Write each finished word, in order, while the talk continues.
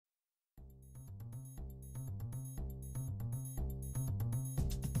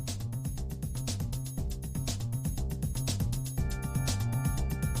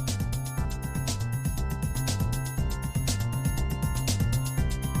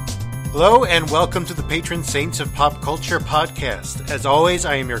Hello and welcome to the Patron Saints of Pop Culture podcast. As always,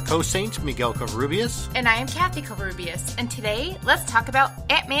 I am your co-saint, Miguel Covarrubias. And I am Kathy Covarrubias. And today, let's talk about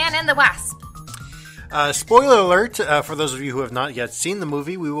Antman and The Wasp. Spoiler alert, for those of you who have not yet seen the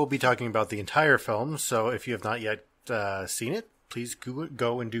movie, we will be talking about the entire film. So if you have not yet seen it, please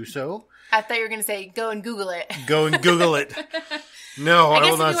go and do so. I thought you were going to say, go and Google it. Go and Google it. No, I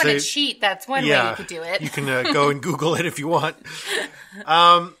will not say. I guess if you want to cheat, that's one way you could do it. You can go and Google it if you want.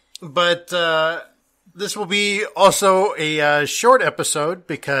 But this will be also a short episode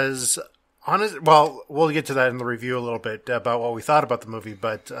because, we'll get to that in the review a little bit about what we thought about the movie.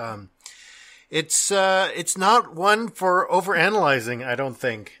 But it's not one for overanalyzing, I don't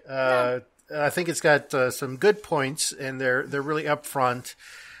think. No. I think it's got some good points, and they're really upfront.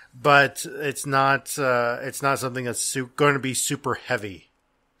 But it's not something that's going to be super heavy.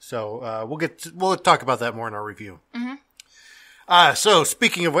 So we'll talk about that more in our review. Mm-hmm. So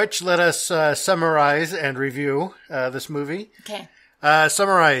speaking of which, let us summarize and review this movie. Okay.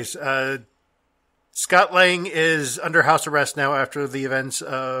 Summarize. Scott Lang is under house arrest now after the events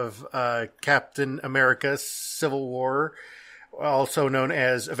of Captain America: Civil War, also known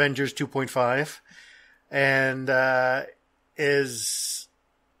as Avengers 2.5, and is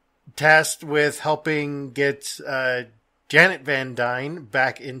tasked with helping get Janet Van Dyne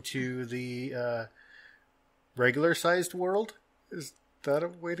back into the regular-sized world. Is that a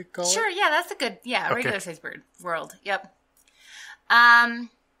way to call it? Sure, yeah, that's a good, regular-sized world. Yep.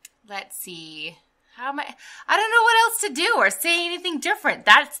 Let's see. I don't know what else to do or say anything different.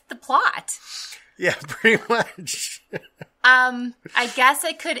 That's the plot. Yeah, pretty much. I guess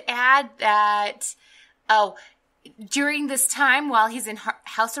I could add that, during this time, while he's in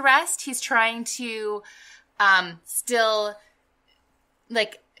house arrest, he's trying to still,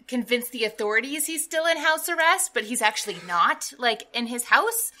 convince the authorities he's still in house arrest, but he's actually not, in his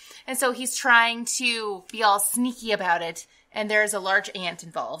house. And so he's trying to be all sneaky about it, and there's a large ant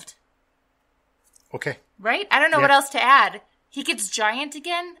involved. Okay. Right? I don't know what else to add. He gets giant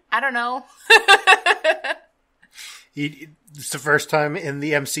again? I don't know. It's the first time in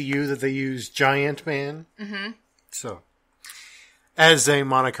the MCU that they use Giant Man. Mm-hmm. So, as a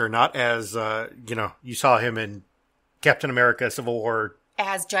moniker, not as, you saw him in Captain America: Civil War.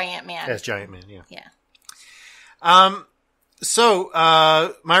 As Giant Man. As Giant Man, yeah. Yeah. So,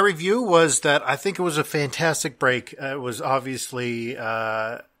 my review was that I think it was a fantastic break. It was obviously,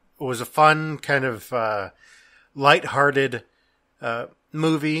 it was a fun, kind of, lighthearted,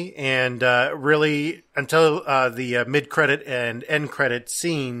 movie, and really until the mid-credit and end-credit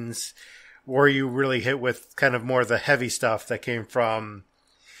scenes where you really hit with kind of more of the heavy stuff that came from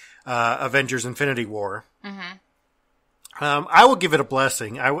Avengers Infinity War. Mm-hmm. I will give it a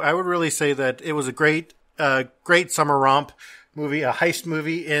blessing. I would really say that it was a great summer romp movie, a heist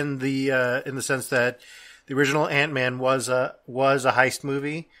movie in the sense that the original Ant-Man was a heist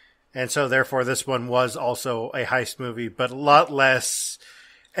movie. And so, therefore, this one was also a heist movie, but a lot less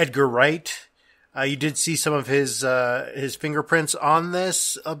Edgar Wright. You did see some of his fingerprints on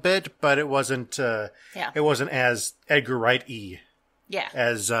this a bit, but it wasn't as Edgar Wright-y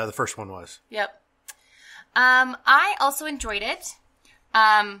as the first one was. Yep. I also enjoyed it.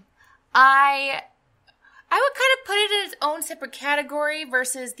 I would kind of put it in its own separate category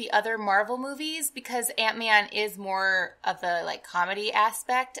versus the other Marvel movies because Ant-Man is more of the comedy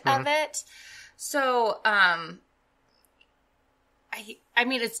aspect of it. So, I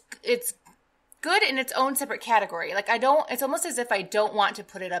mean, it's good in its own separate category. It's almost as if I don't want to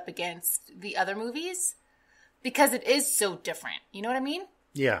put it up against the other movies because it is so different. You know what I mean?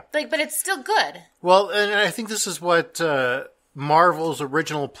 Yeah. But it's still good. Well, and I think this is what, Marvel's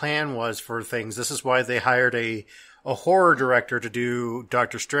original plan was for things. This is why they hired a horror director to do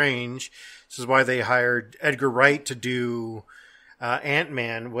Doctor Strange. This is why they hired Edgar Wright to do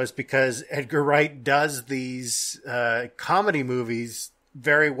Ant-Man, was because Edgar Wright does these comedy movies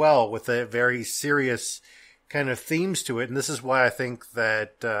very well with a very serious kind of themes to it. And this is why I think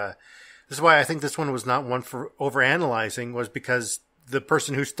that this one was not one for overanalyzing, was because the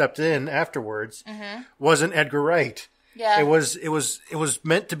person who stepped in afterwards wasn't Edgar Wright. Yeah. It was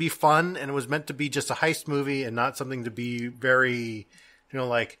meant to be fun, and it was meant to be just a heist movie and not something to be very,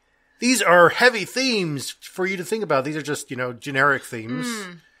 these are heavy themes for you to think about. These are just, generic themes.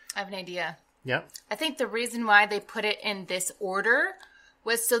 I have an idea. Yeah. I think the reason why they put it in this order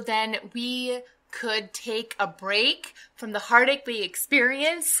was so then we could take a break from the heartache we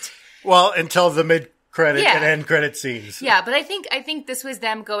experienced. Well, until the mid-credit and end-credit scenes. Yeah, but I think this was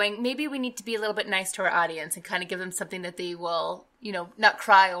them going, maybe we need to be a little bit nice to our audience and kind of give them something that they will, not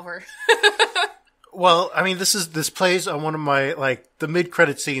cry over. Well, I mean, this plays on one of my, like, the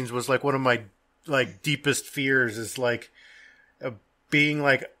mid-credit scenes was, like, one of my, like, deepest fears is, like, being,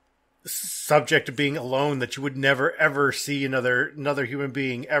 like, subject to being alone, that you would never, ever see another human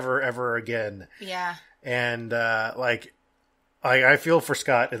being ever again. Yeah. And, like, I feel for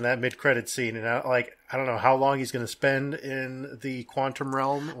Scott in that mid-credit scene, and I don't know how long he's going to spend in the quantum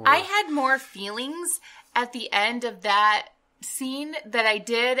realm. I had more feelings at the end of that scene than I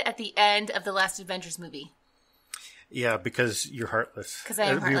did at the end of the last Avengers movie. Yeah, because you're heartless. Because I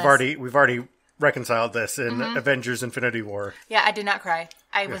am heartless. We've already reconciled this in Avengers Infinity War. Yeah, I did not cry.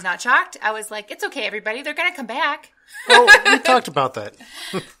 I was not shocked. I was like, it's okay, everybody. They're going to come back. Oh, we talked about that.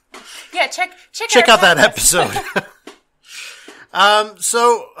 Yeah, check out that episode.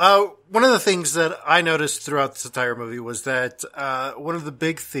 So one of the things that I noticed throughout this entire movie was that one of the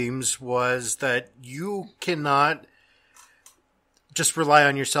big themes was that you cannot just rely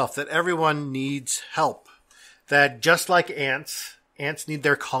on yourself, that everyone needs help, that just like ants need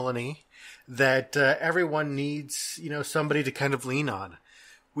their colony, that everyone needs, somebody to kind of lean on.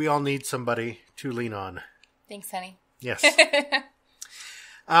 We all need somebody to lean on. Thanks, honey. Yes.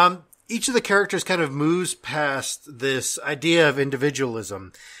 Each of the characters kind of moves past this idea of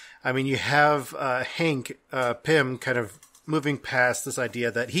individualism. I mean, you have Hank Pym kind of moving past this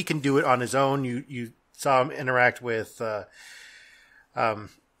idea that he can do it on his own. You saw him interact with,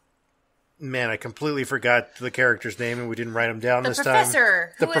 man, I completely forgot the character's name, and we didn't write him down this time.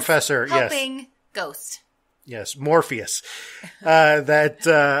 The professor, yes. Helping Ghost. Yes, Morpheus.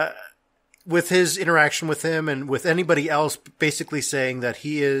 With his interaction with him and with anybody else, basically saying that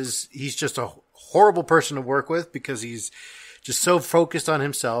he's just a horrible person to work with because he's just so focused on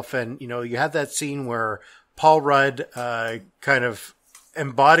himself. And, you had that scene where Paul Rudd kind of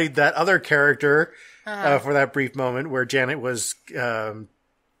embodied that other character for that brief moment where Janet was,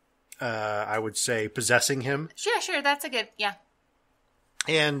 I would say, possessing him. Sure. That's a good, yeah.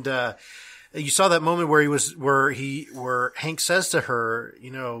 And you saw that moment where Hank says to her,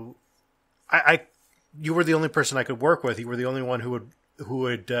 you were the only person I could work with. You were the only one who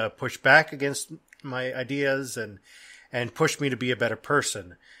would push back against my ideas and push me to be a better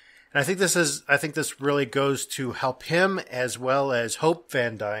person. And I think this really goes to help him as well as Hope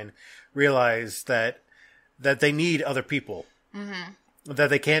Van Dyne realize that they need other people, that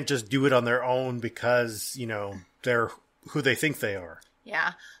they can't just do it on their own because they're who they think they are.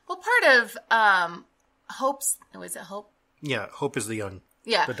 Yeah. Well, part of Hope's, was it Hope? Yeah, Hope is the young.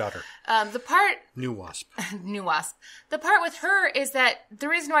 Yeah. The daughter. New Wasp. The part with her is that the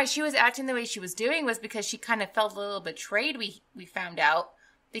reason why she was acting the way she was doing was because she kind of felt a little betrayed, we found out,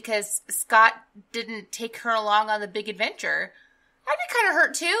 because Scott didn't take her along on the big adventure. I'd be kind of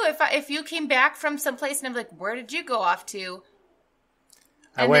hurt too if you came back from someplace and I'm like, where did you go off to?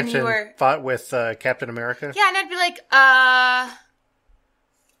 And I went and fought with Captain America. Yeah, and I'd be like,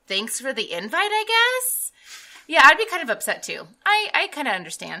 thanks for the invite, I guess? Yeah, I'd be kind of upset too. I kind of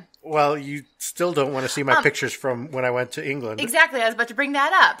understand. Well, you still don't want to see my pictures from when I went to England. Exactly, I was about to bring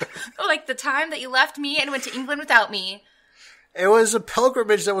that up. Like the time that you left me and went to England without me. It was a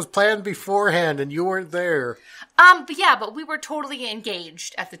pilgrimage that was planned beforehand and you weren't there. But we were totally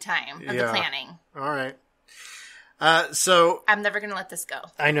engaged at the time of the planning. All right. So I'm never going to let this go.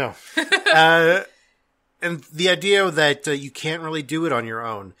 I know. And the idea that you can't really do it on your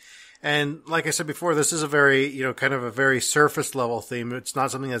own. And like I said before, this is a very, kind of a very surface level theme. It's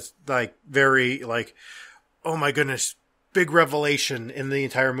not something that's like very like, oh my goodness, big revelation in the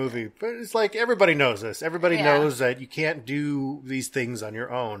entire movie. But it's like everybody knows this. Everybody knows that you can't do these things on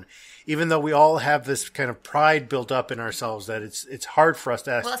your own. Even though we all have this kind of pride built up in ourselves that it's hard for us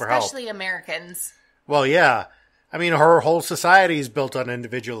to ask for help. Especially Americans. Well, yeah. I mean, our whole society is built on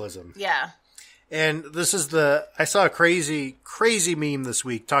individualism. Yeah. And this is I saw a crazy meme this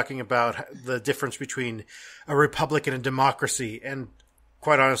week talking about the difference between a republic and a democracy. And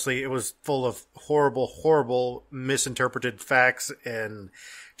quite honestly, it was full of horrible misinterpreted facts and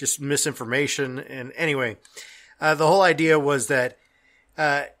just misinformation. And anyway, the whole idea was that,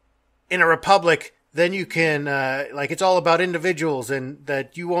 in a republic, then you can, it's all about individuals and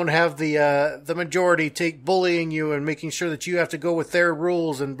that you won't have the majority bullying you and making sure that you have to go with their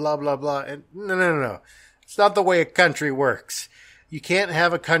rules and blah, blah, blah. And no. It's not the way a country works. You can't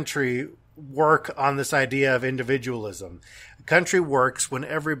have a country work on this idea of individualism. A country works when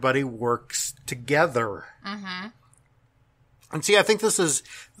everybody works together. Mm-hmm. And see, I think this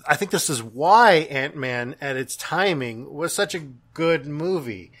is why Ant-Man at its timing was such a good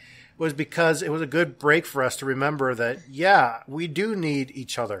movie. Was because it was a good break for us to remember that, we do need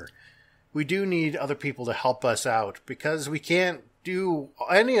each other. We do need other people to help us out because we can't do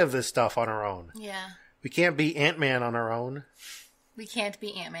any of this stuff on our own. Yeah. We can't be Ant-Man on our own. We can't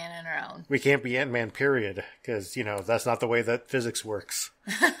be Ant-Man on our own. We can't be Ant-Man, period. Because, that's not the way that physics works.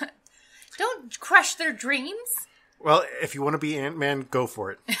 Don't crush their dreams. Well, if you want to be Ant-Man, go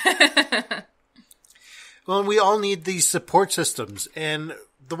for it. Well, we all need these support systems. And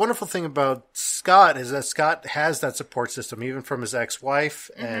the wonderful thing about Scott is that Scott has that support system, even from his ex-wife.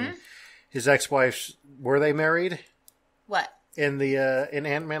 Mm-hmm. And his ex-wife, were they married? What? In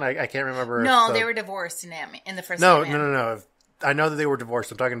Ant-Man? I can't remember. No, they were divorced in Ant-Man, in the first No, Ant-Man. no. I know that they were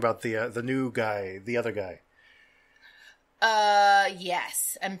divorced. I'm talking about the new guy, the other guy.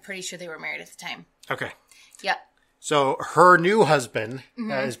 Yes. I'm pretty sure they were married at the time. Okay. Yep. So her new husband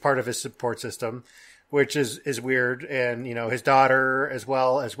is part of his support system, which is weird. And, his daughter as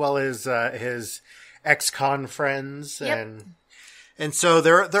well as his ex-con friends. Yep. And so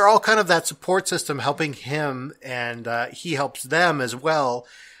they're all kind of that support system helping him, and he helps them as well.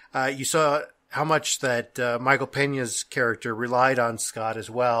 You saw how much that Michael Pena's character relied on Scott as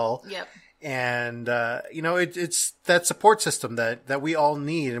well. Yep. And, it's that support system that we all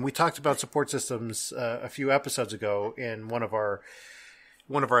need. And we talked about support systems a few episodes ago in one of our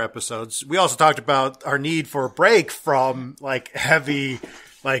episodes. We also talked about our need for a break from heavy,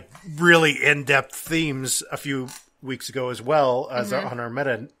 really in-depth themes a few weeks ago as well as on our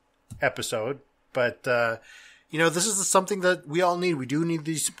meta episode. But, this is something that we all need. We do need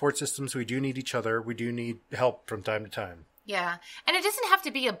these support systems. We do need each other. We do need help from time to time. Yeah. And it doesn't have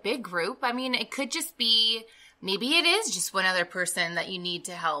to be a big group. I mean, it could just be, maybe it is just one other person that you need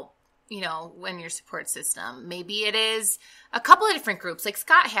to help, in your support system. Maybe it is a couple of different groups like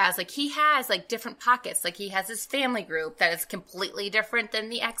Scott has. He has different pockets. He has his family group that is completely different than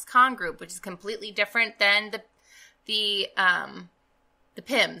the ex-con group, which is completely different than the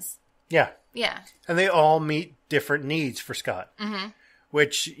PIMS. Yeah. Yeah. And they all meet different needs for Scott. Mm-hmm.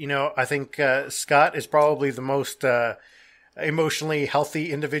 Which, I think Scott is probably the most emotionally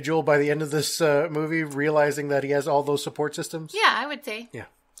healthy individual by the end of this movie, realizing that he has all those support systems. Yeah, I would say. Yeah.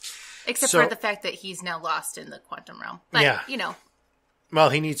 Except for the fact that he's now lost in the quantum realm. But, yeah.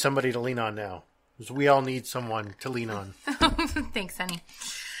 Well, he needs somebody to lean on now. Because we all need someone to lean on. Thanks, honey.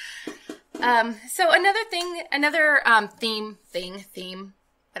 So another theme,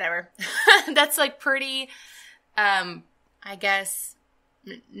 whatever. That's pretty, I guess,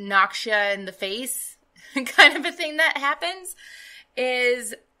 noxia in the face kind of a thing that happens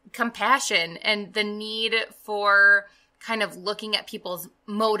is compassion and the need for kind of looking at people's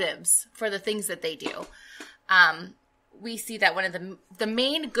motives for the things that they do. We see that one of the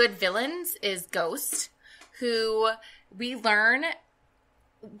main good villains is Ghost, who we learn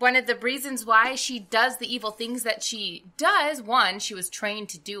one of the reasons why she does the evil things that she does. One, she was trained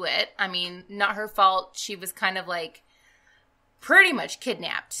to do it. I mean, not her fault. She was kind of pretty much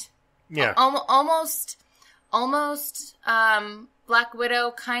kidnapped. Yeah. Almost Black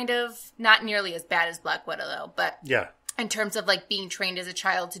Widow, kind of. Not nearly as bad as Black Widow, though. But yeah, in terms of being trained as a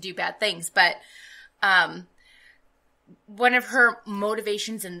child to do bad things. But one of her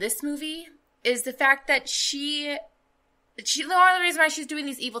motivations in this movie is the fact that one of the reasons why she's doing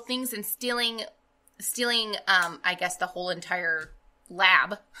these evil things and stealing, I guess, the whole entire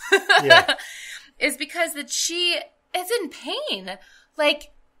lab yeah. is because that she is in pain.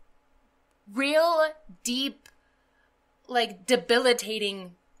 Real deep,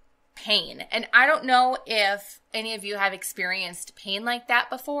 debilitating pain. And I don't know if any of you have experienced pain like that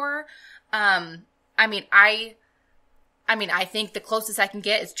before. I think the closest I can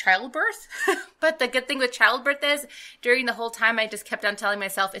get is childbirth. But the good thing with childbirth is during the whole time, I just kept on telling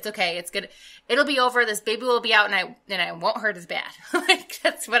myself, it's okay. It's good. It'll be over. This baby will be out and I won't hurt as bad.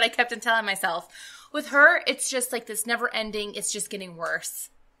 That's what I kept on telling myself. With her, it's just this never ending. It's just getting worse.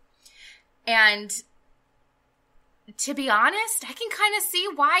 And to be honest, I can kind of see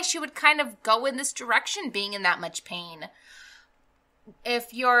why she would kind of go in this direction, being in that much pain.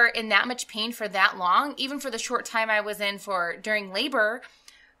 If you're in that much pain for that long, even for the short time I was in during labor,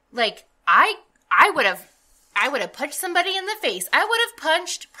 I would have punched somebody in the face. I would have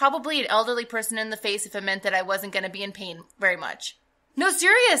punched probably an elderly person in the face if it meant that I wasn't going to be in pain very much. No,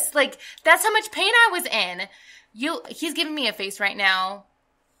 serious. That's how much pain I was in. He's giving me a face right now.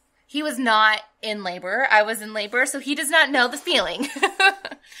 He was not in labor. I was in labor, so he does not know the feeling.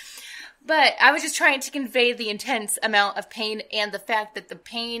 But I was just trying to convey the intense amount of pain and the fact that the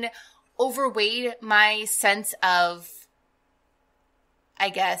pain overweighed my sense of, I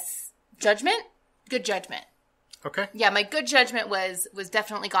guess, judgment? Good judgment. Okay. Yeah, my good judgment was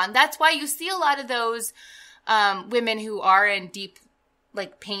definitely gone. That's why you see a lot of those women who are in deep,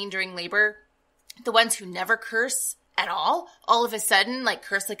 pain during labor, the ones who never curse at all of a sudden, like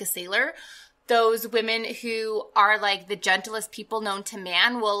curse like a sailor. Those women who are like the gentlest people known to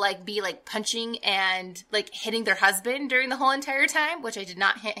man will like be like punching and like hitting their husband during the whole entire time, which I did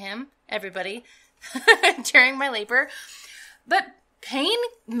not hit him, everybody, during my labor. But pain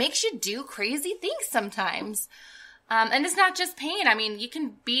makes you do crazy things sometimes. And it's not just pain. I mean, you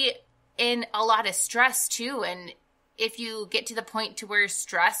can be in a lot of stress too. And if you get to the point to where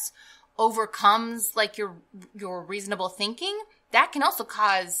stress overcomes like your reasonable thinking, that can also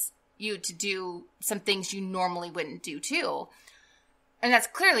cause you to do some things you normally wouldn't do too. And that's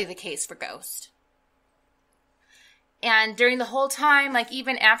clearly the case for Ghost. And during the whole time, like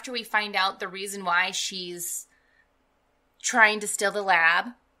even after we find out the reason why she's trying to steal the lab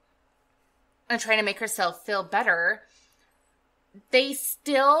and trying to make herself feel better, they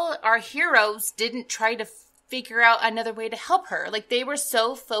still, our heroes, didn't try to figure out another way to help her. Like they were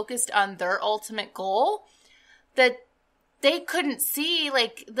so focused on their ultimate goal that they couldn't see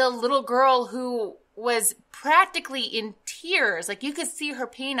like the little girl who was practically in tears. Like you could see her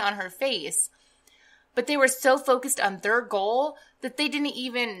pain on her face, but they were so focused on their goal that they didn't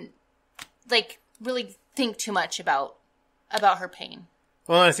even like really think too much about her pain.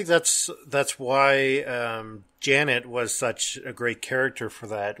 Well, I think that's why Janet was such a great character for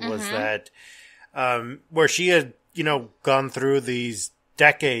that, was that where she had, gone through these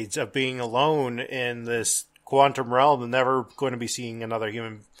decades of being alone in this quantum realm and never going to be seeing another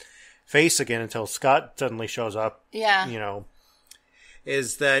human face again until Scott suddenly shows up. Yeah.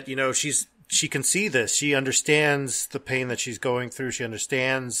 Is that, she can see this. She understands the pain that she's going through. She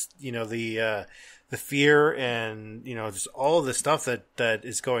understands, the fear and, just all of the stuff that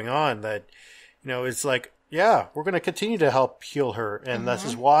is going on that, it's like, yeah, we're going to continue to help heal her. And this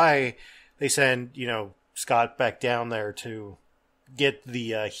is why they send, Scott back down there to get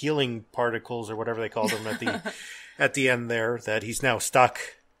the healing particles or whatever they call them at the end there, that he's now stuck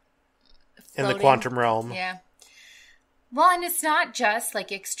in the quantum realm. Yeah. Well, and it's not just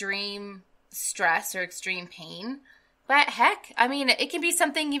like extreme stress or extreme pain, but heck, I mean, it can be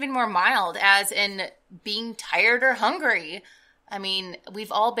something even more mild, as in being tired or hungry. I mean,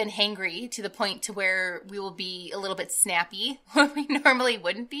 we've all been hangry to the point to where we will be a little bit snappy when we normally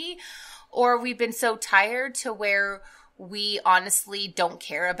wouldn't be, or we've been so tired to where we honestly don't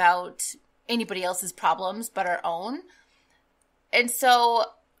care about anybody else's problems but our own. And so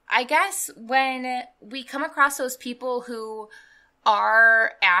I guess when we come across those people who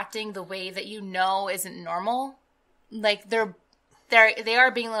are acting the way that isn't normal, like they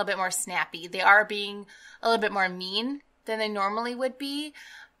are being a little bit more snappy, they are being a little bit more mean than they normally would be,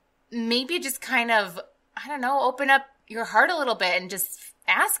 maybe just kind of, I don't know, open up your heart a little bit and just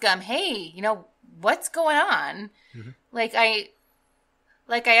ask them, hey, what's going on? Mm-hmm. Like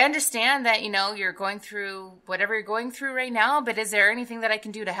I understand that, you're going through whatever you're going through right now, but is there anything that I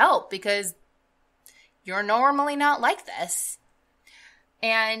can do to help? Because you're normally not like this.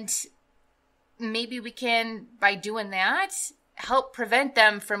 And maybe we can, by doing that, help prevent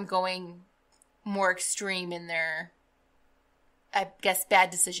them from going more extreme in their, I guess, bad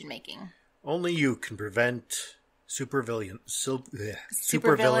decision making. Only you can prevent supervillainy.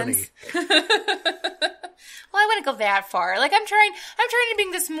 Well, I wouldn't go that far. Like I'm trying to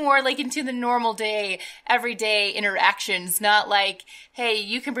bring this more like into the normal day, everyday interactions, not like, hey,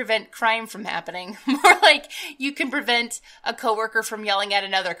 you can prevent crime from happening. More like you can prevent a coworker from yelling at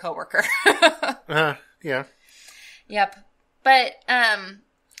another coworker. Yeah. Yep. But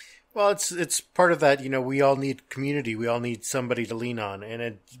well, it's part of that, we all need community. We all need somebody to lean on, and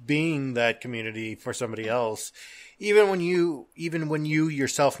it being that community for somebody else, even when you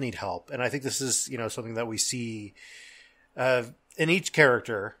yourself need help. And I think this is, something that we see in each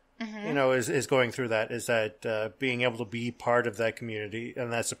character, is going through that, is that being able to be part of that community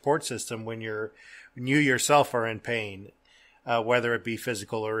and that support system when you yourself are in pain, whether it be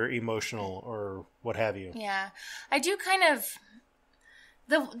physical or emotional or what have you. Yeah. I do kind of,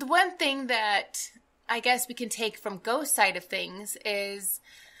 the one thing that I guess we can take from Ghost's side of things is,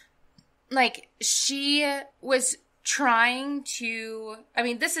 like, she was trying to, I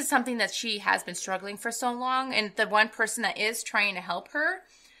mean, this is something that she has been struggling for so long, and the one person that is trying to help her,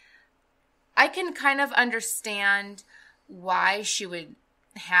 I can kind of understand why she would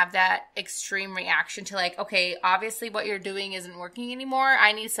have that extreme reaction to, like, okay, obviously what you're doing isn't working anymore.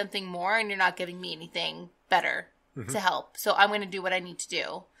 I need something more, and you're not giving me anything better to help. So I'm going to do what I need to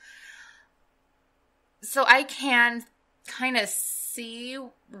do. So I can kind of see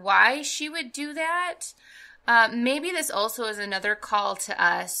why she would do that. Maybe this also is another call to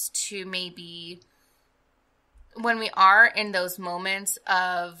us to maybe, when we are in those moments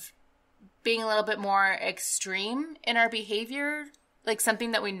of being a little bit more extreme in our behavior, like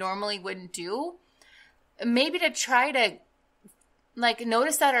something that we normally wouldn't do, maybe to try to like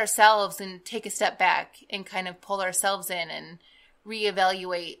notice that ourselves and take a step back and kind of pull ourselves in and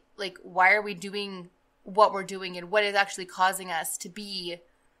reevaluate, like, why are we doing what we're doing and what is actually causing us to be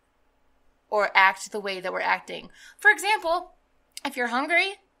or act the way that we're acting. For example, if you're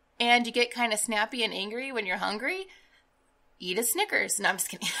hungry and you get kind of snappy and angry when you're hungry, eat a Snickers. No, I'm just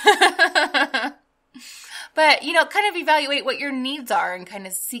kidding. But, you know, kind of evaluate what your needs are and kind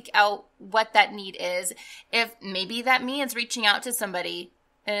of seek out what that need is. If maybe that means reaching out to somebody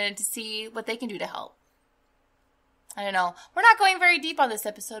and to see what they can do to help. I don't know. We're not going very deep on this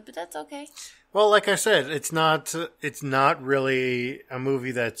episode, but that's okay. Well, like I said, it's not really a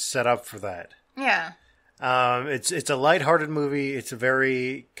movie that's set up for that. Yeah. It's a lighthearted movie. It's a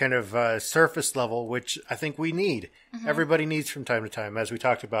very kind of surface level, which I think we need. Mm-hmm. Everybody needs from time to time, as we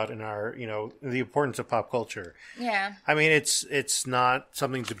talked about in our, you know, the importance of pop culture. Yeah. I mean, it's not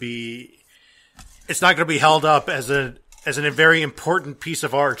something to be. It's not going to be held up as a very important piece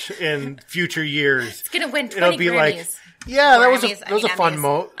of art in future years. It's going to win 20 It'll be Grammys. like, yeah, Grammys, that was a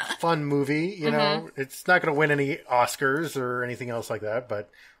Emmys. fun movie. You know, it's not going to win any Oscars or anything else like that,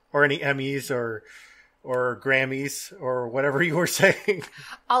 or any Emmys or Grammys or whatever you were saying.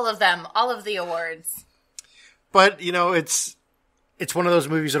 All of them, all of the awards. But you know, it's one of those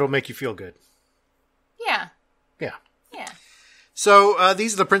movies that'll make you feel good. Yeah. Yeah. Yeah. So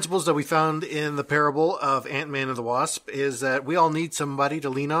these are the principles that we found in the parable of Antman and the Wasp, is that we all need somebody to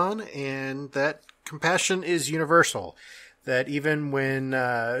lean on, and that compassion is universal. That even when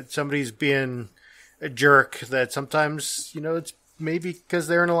somebody's being a jerk, that sometimes, you know, it's maybe because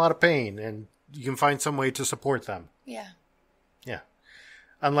they're in a lot of pain, and you can find some way to support them. Yeah. Yeah.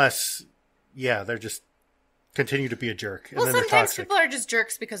 Unless, they're just continue to be a jerk. And well, then sometimes people are just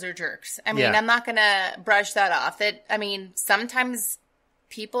jerks because they're jerks. I mean, I'm not going to brush that off. Sometimes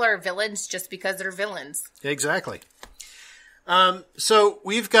people are villains just because they're villains. Exactly. So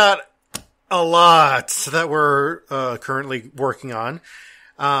we've got a lot that we're currently working on.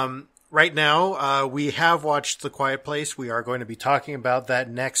 Right now, we have watched The Quiet Place. We are going to be talking about that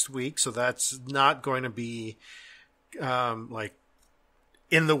next week, so that's not going to be like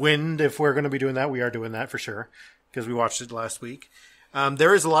in the wind if we're going to be doing that. We are doing that for sure because we watched it last week.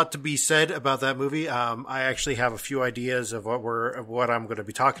 There is a lot to be said about that movie. I actually have a few ideas of what I'm going to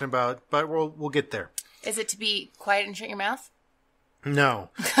be talking about, but we'll get there. Is it to be quiet and shut your mouth?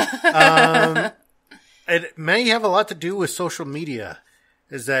 No. It may have a lot to do with social media.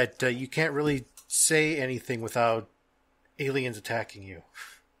 Is that you can't really say anything without aliens attacking you.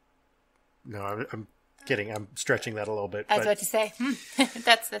 No, I'm kidding. I'm stretching that a little bit. I was about to say,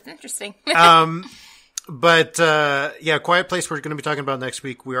 that's interesting. But Quiet Place we're going to be talking about next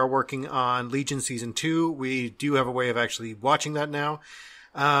week. We are working on Legion Season 2. We do have a way of actually watching that now.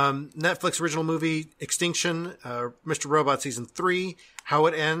 Netflix original movie, Extinction, Mr. Robot Season 3. How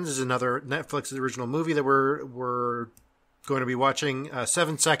It Ends is another Netflix original movie that we're going to be watching.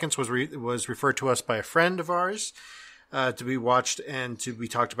 7 Seconds was referred to us by a friend of ours to be watched and to be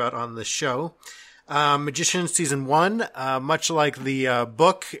talked about on the show. Magician Season 1, much like the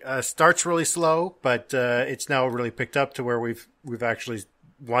book, starts really slow, but it's now really picked up to where we've actually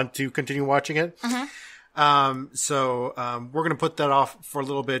want to continue watching it. So we're going to put that off for a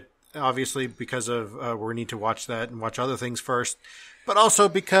little bit, obviously, because of we need to watch that and watch other things first. But also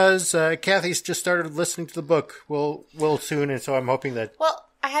because Kathy's just started listening to the book. We'll soon, and so I'm hoping that... Well,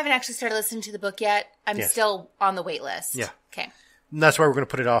 I haven't actually started listening to the book yet. I'm still on the wait list. Yeah. Okay. And that's why we're going to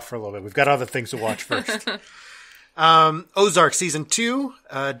put it off for a little bit. We've got other things to watch first. Ozark Season 2,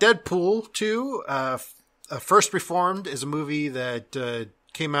 Deadpool 2, First Reformed is a movie that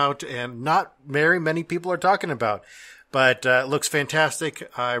came out and not very many people are talking about. But it looks fantastic.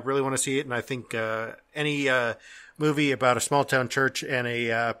 I really want to see it, and I think any... movie about a small town church and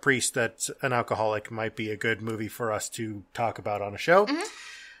a priest that's an alcoholic might be a good movie for us to talk about on a show.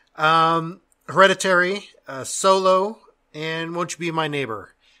 Hereditary, Solo, and Won't You Be My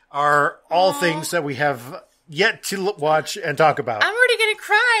Neighbor are all things that we have yet to watch and talk about. I'm already going to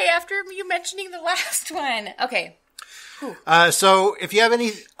cry after you mentioning the last one. Okay. So if you have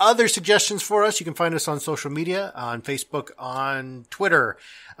any other suggestions for us, you can find us on social media, on Facebook, on Twitter.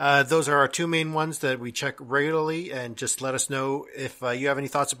 Those are our two main ones that we check regularly, and just let us know if you have any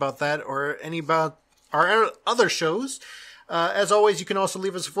thoughts about that or any about our other shows. As always, you can also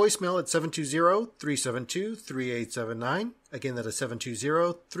leave us a voicemail at 720-372-3879. Again, that is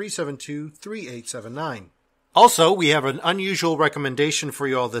 720-372-3879. Also, we have an unusual recommendation for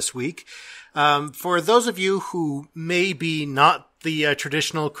you all this week. For those of you who may be not the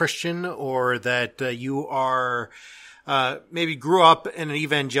traditional Christian, or that you are maybe grew up in an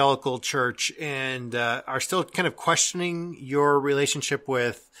evangelical church and are still kind of questioning your relationship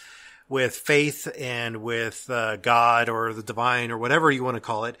with faith and with God or the divine or whatever you want to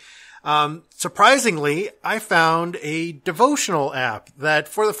call it. Surprisingly, I found a devotional app that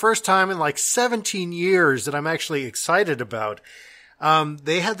for the first time in like 17 years that I'm actually excited about.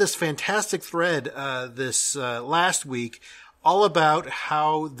 They had this fantastic thread this last week all about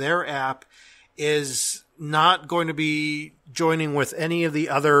how their app is not going to be joining with any of the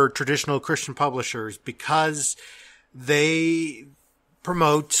other traditional Christian publishers because they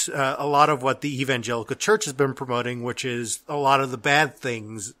promote a lot of what the evangelical church has been promoting, which is a lot of the bad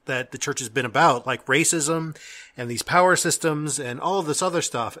things that the church has been about, like racism and these power systems and all of this other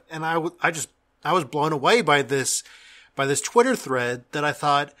stuff. And I was blown away by this Twitter thread that I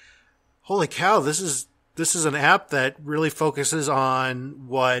thought, holy cow, this is an app that really focuses on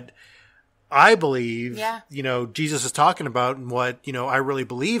what I believe, Jesus is talking about, and what, I really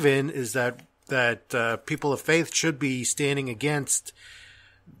believe in is that people of faith should be standing against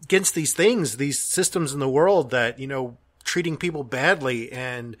these things, these systems in the world that, treating people badly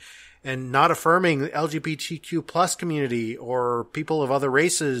and not affirming the LGBTQ plus community or people of other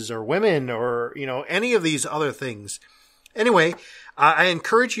races or women or, any of these other things. Anyway, I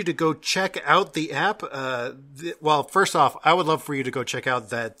encourage you to go check out the app. Well, first off, I would love for you to go check out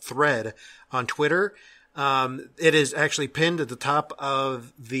that thread on Twitter. It is actually pinned at the top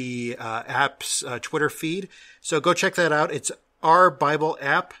of the app's Twitter feed. So go check that out. It's Our Bible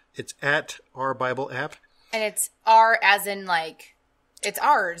App. It's at Our Bible App. And it's R as in like, it's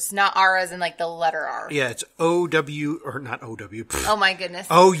ours, not R as in like the letter R. Yeah, it's O-W, or not O-W. Oh my goodness.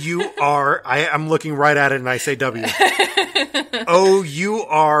 O-U-R. I'm looking right at it and I say W.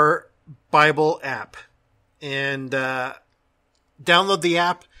 O-U-R Bible App. And download the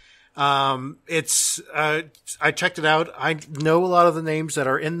app. I checked it out. I know a lot of the names that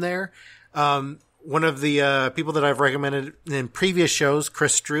are in there. One of the people that I've recommended in previous shows,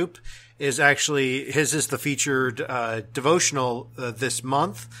 Chris Stroop, is actually, his is the featured devotional this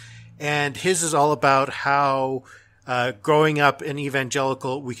month. And his is all about how growing up in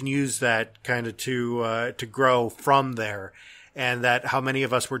evangelical, we can use that kind of to grow from there. And that how many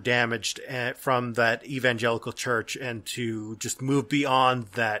of us were damaged from that evangelical church and to just move beyond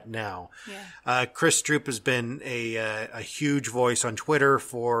that now. Yeah. Chris Stroop has been a huge voice on Twitter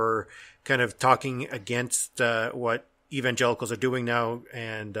for kind of talking against what evangelicals are doing now.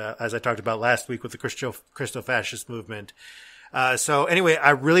 And as I talked about last week with the Christo-fascist movement. So anyway,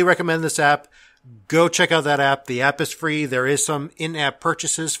 I really recommend this app. Go check out that app. The app is free. There is some in-app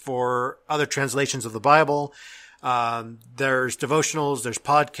purchases for other translations of the Bible. There's devotionals, there's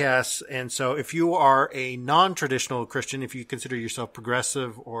podcasts. And so if you are a non-traditional Christian, if you consider yourself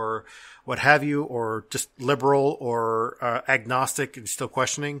progressive or what have you, or just liberal or agnostic and still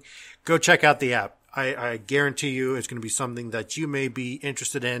questioning, go check out the app. I guarantee you it's going to be something that you may be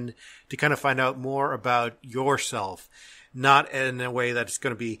interested in to kind of find out more about yourself. Not in a way that it's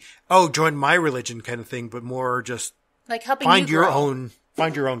going to be, join my religion kind of thing, but more just like helping find you grow.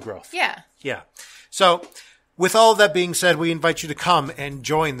 Find your own growth. Yeah. Yeah. So with all of that being said, we invite you to come and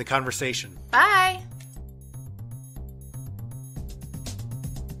join the conversation. Bye.